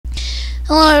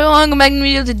Hello everyone, welcome back to the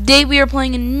video. Today we are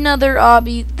playing another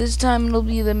obby. This time it'll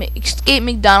be the Escape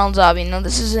McDonald's Obby. Now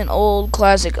this is an old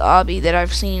classic obby that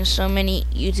I've seen so many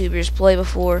YouTubers play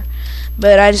before,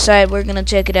 but I decided we're gonna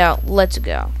check it out. Let's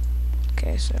go.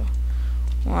 Okay, so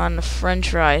we're on the French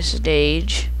fry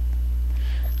stage.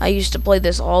 I used to play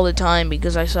this all the time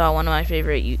because I saw one of my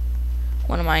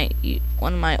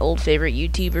old favorite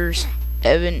YouTubers,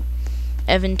 EvanTube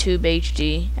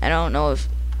HD. I don't know if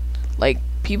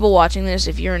people watching this,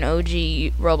 if you're an OG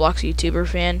Roblox YouTuber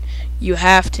fan, you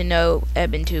have to know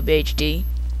EvanTube HD.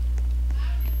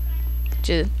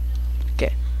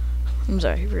 Okay, I'm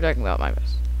sorry for talking about my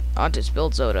best. On to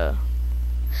spilled soda.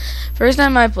 First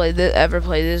time I ever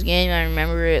played this game, I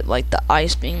remember it like the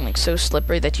ice being like so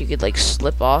slippery that you could like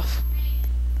slip off.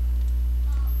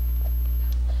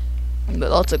 But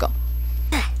let's go.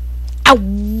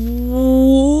 Ow!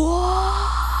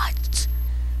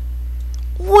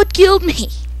 What killed me?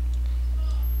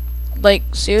 Like,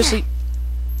 seriously?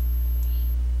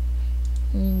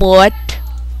 What?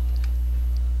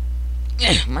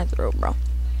 My throat, bro.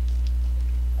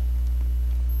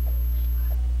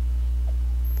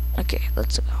 Okay,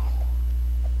 let's go.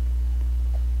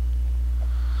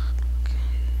 Okay.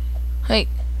 Hey.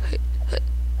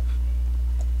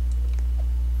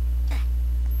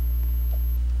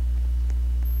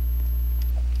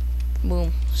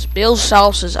 Boom. Spill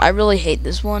sauces. I really hate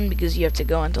this one because you have to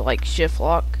go into like shift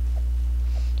lock.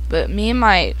 But me and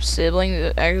my sibling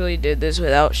actually did this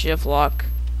without shift lock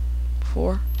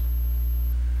before.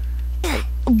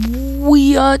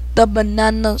 We are the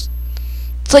bananas.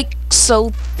 It's like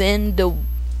so thin to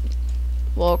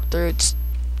walk through. It's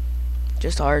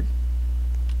just hard.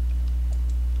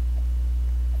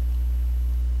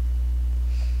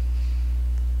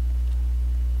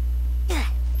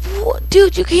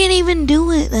 Dude, you can't even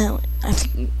do it that way. I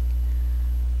think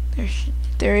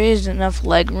there is enough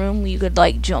leg room you could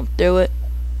like jump through it.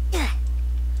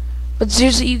 But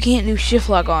seriously, you can't do shift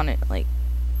lock on it. Like,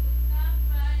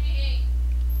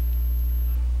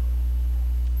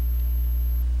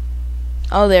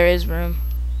 oh, there is room.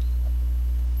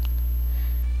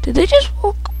 Did they just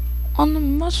walk on the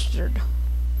mustard?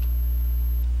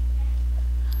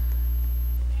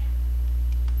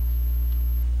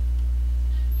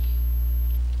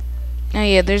 Oh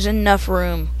yeah, there's enough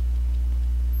room.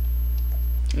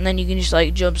 And then you can just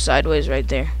like jump sideways right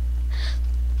there.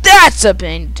 That's a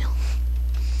pain.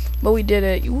 But we did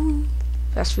it. Woo.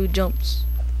 Fast food jumps.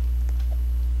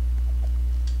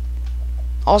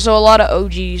 Also, a lot of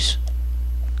OGs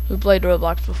who played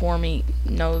Roblox before me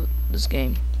know this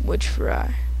game. Which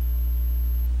fry?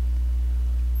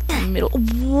 Middle.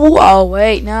 Whoa,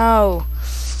 wait, no.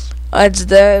 It's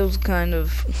those kind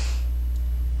of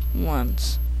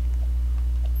ones.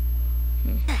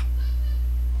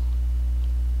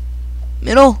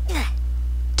 Middle?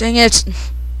 Dang it.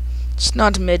 It's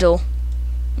not middle.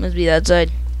 Must be that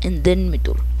side. And then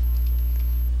middle.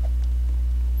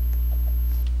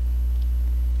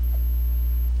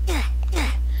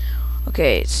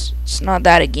 Okay, it's not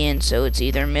that again, so it's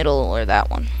either middle or that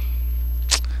one.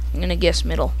 I'm gonna guess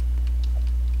middle.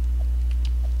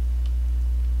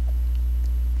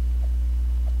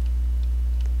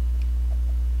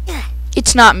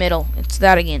 It's not middle. It's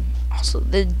that again. Also,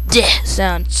 the D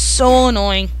sounds so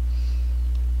annoying.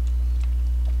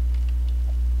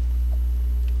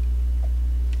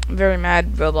 I'm very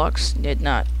mad Roblox did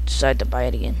not decide to buy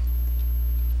it again.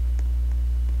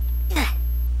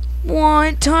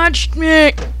 One touched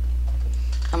me.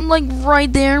 I'm like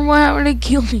right there. Why would it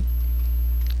kill me?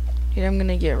 Dude, I'm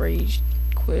gonna get raged.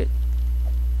 Quit.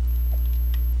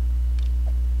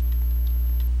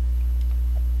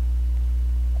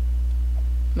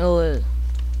 Middle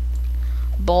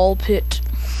ball pit.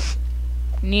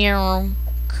 Near. I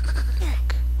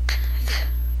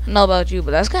don't know about you,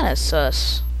 but that's kind of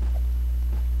sus.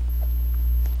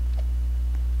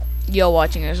 Yo,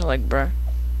 watching this, like, bruh.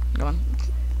 Come on.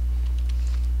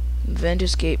 Vent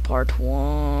Escape Part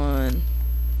 1.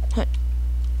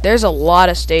 There's a lot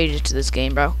of stages to this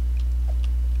game, bro.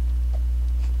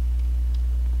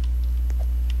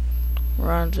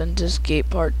 We're on Vent Escape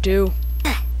Part 2.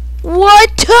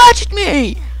 What touched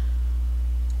me?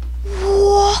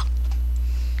 What?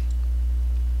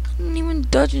 I didn't even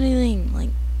touch anything. Like,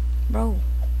 bro.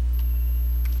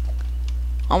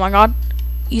 Oh my god.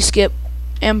 E-skip.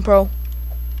 M-pro.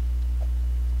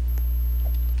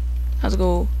 Let's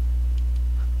go.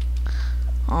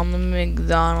 On the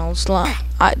McDonald's line.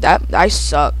 I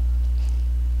suck.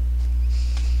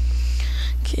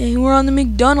 Okay, we're on the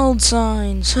McDonald's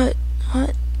signs. Hut.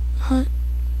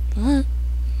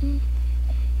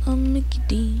 Mickey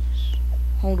D's.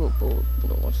 Hold up,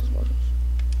 watch this.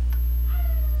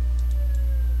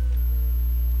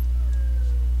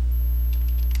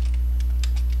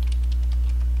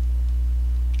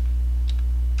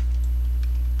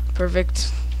 Perfect.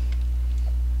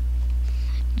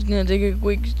 Just gonna take a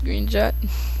quick screenshot.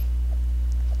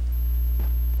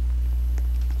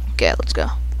 Okay, let's go.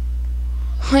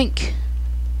 Hink.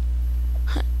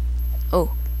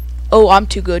 Oh. Oh, I'm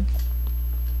too good.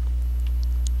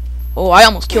 Oh, I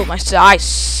almost killed myself. I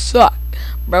suck.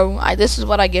 Bro, this is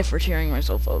what I get for cheering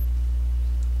myself up.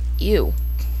 Ew.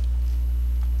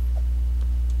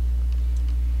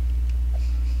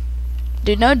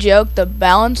 Dude, no joke, the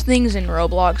balance things in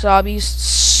Roblox obbies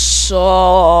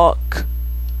suck.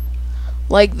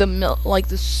 Like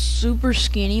the super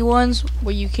skinny ones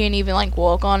where you can't even like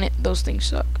walk on it, those things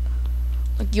suck.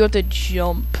 Like you have to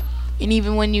jump. And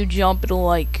even when you jump it'll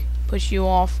like push you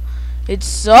off. It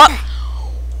sucks.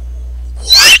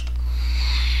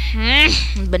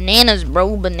 Bananas,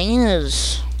 bro,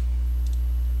 bananas.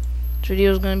 This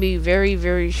video is gonna be very,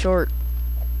 very short.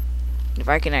 If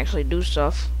I can actually do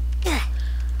stuff.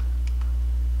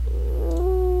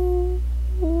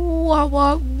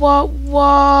 What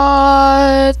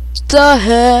the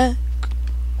heck?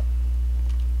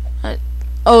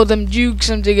 Oh, them jukes,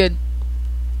 something good.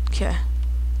 Okay.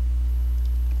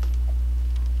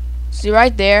 See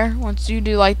right there, once you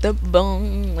do like the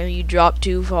boom, when you drop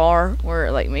too far, where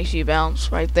it like makes you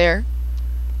bounce right there,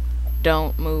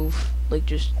 don't move. Like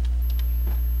just.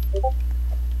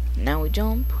 Now we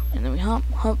jump, and then we hop,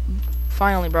 hop.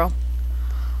 Finally, bro.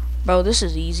 Bro, this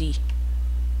is easy.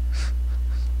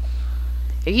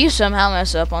 If you somehow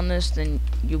mess up on this, then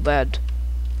you bad.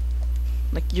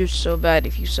 Like, you're so bad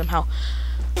if you somehow...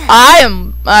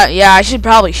 yeah, I should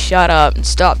probably shut up and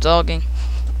stop talking.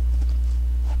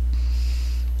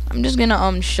 I'm just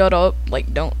gonna, shut up. Like,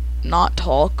 not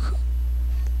talk.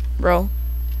 Bro.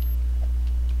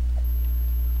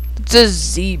 It says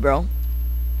Z, bro.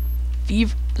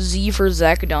 Z for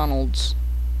Mcdonalds.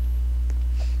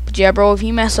 But yeah, bro, if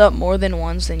you mess up more than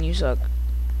once, then you suck.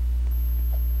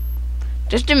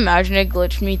 Just imagine it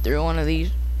glitched me through one of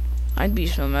these. I'd be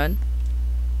so mad.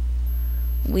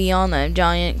 We on that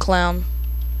giant clown.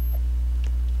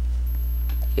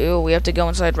 Ew, we have to go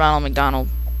inside Ronald McDonald.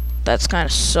 That's kind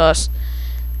of sus.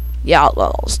 Yeah,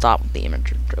 I'll stop with the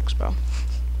immature jokes, bro.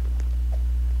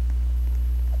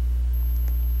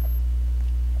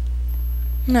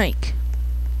 Nike.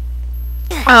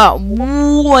 Ah,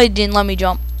 why didn't let me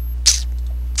jump?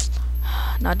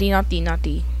 Naughty, naughty,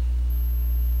 naughty.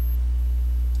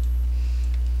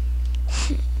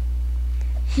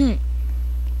 Does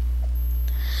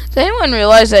anyone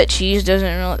realize that cheese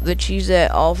the cheese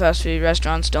at all fast food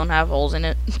restaurants don't have holes in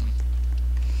it?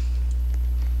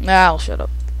 I'll shut up.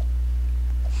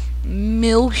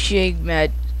 Milkshake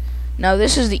med. Now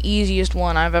this is the easiest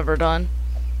one I've ever done.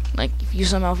 Like if you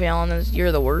somehow fail on this,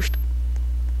 you're the worst.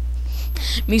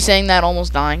 Me saying that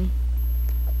almost dying.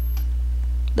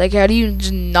 Like how do you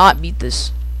just not beat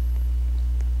this?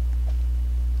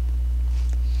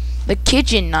 The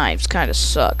kitchen knives kind of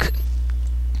suck.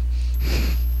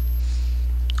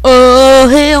 Oh,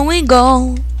 here we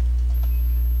go.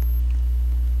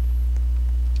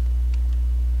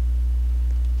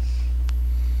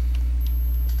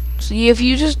 See, if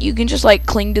you can just like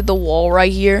cling to the wall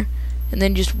right here and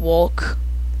then just walk.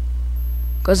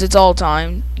 Cause it's all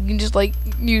time. You can just like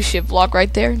use shift block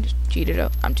right there and just cheat it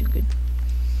up. I'm too good.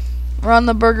 Run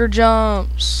the burger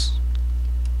jumps.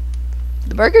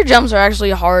 The burger jumps are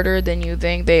actually harder than you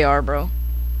think they are, bro.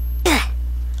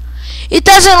 It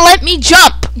doesn't let me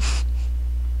jump!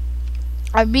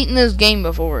 I've beaten this game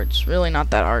before. It's really not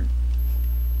that hard.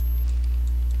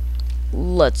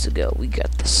 Let's go. We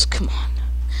got this. Come on.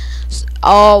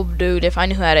 Oh, dude. If I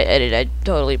knew how to edit, I'd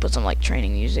totally put some, like,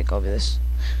 training music over this.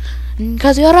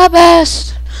 'Cause you're the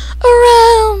best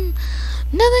around.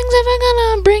 Nothing's ever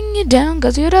gonna bring you down.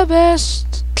 'Cause you're the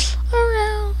best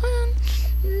around.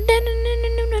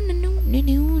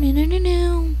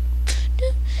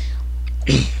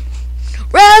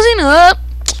 Rising up,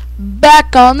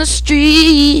 back on the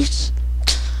streets.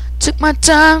 Took my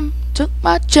time, took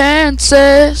my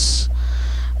chances.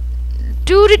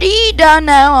 Do-da-dee-da,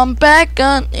 now I'm back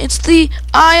on. It's the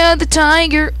eye of the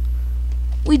tiger.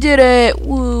 We did it.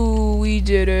 Woo, we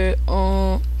did it.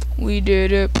 We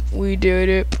did it. We did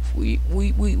it. We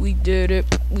did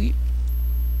it.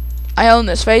 I own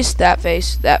this face, that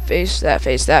face, that face, that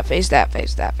face, that face, that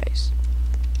face, that face.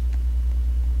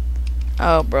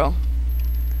 Oh, bro.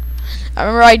 I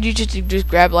remember I used to just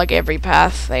grab like every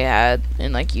path they had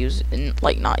and like use and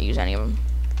like not use any of them.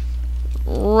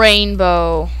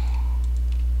 Rainbow,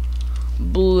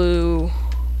 blue,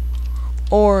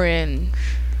 orange,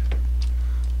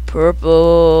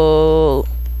 purple,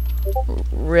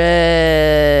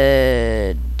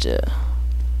 red,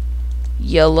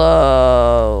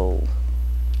 yellow,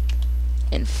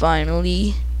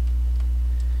 finally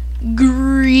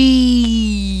green.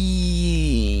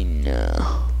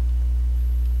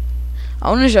 I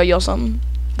want to show y'all something.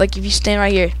 Like, if you stand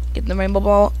right here, get the rainbow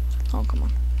ball. Oh, come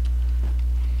on.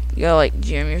 You gotta, like,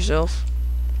 jam yourself.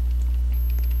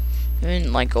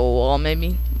 And, like, a wall,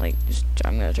 maybe. Like,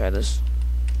 I'm gonna try this.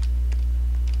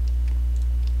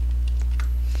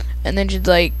 And then just,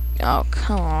 like, oh,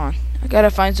 come on. I gotta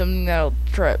find something that'll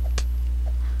trip.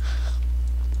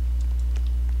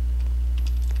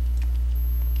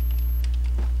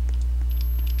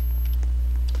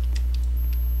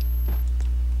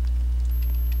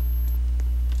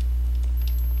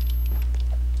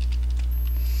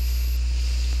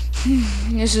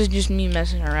 This is just me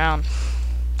messing around.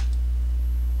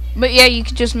 But yeah, you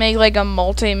could just make like a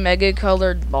multi-mega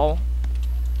colored ball.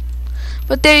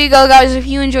 But there you go, guys. If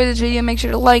you enjoyed this video, make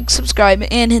sure to like, subscribe,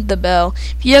 and hit the bell.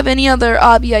 If you have any other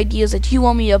obby ideas that you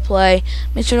want me to play,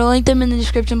 make sure to link them in the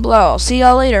description below. I'll see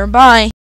y'all later. Bye.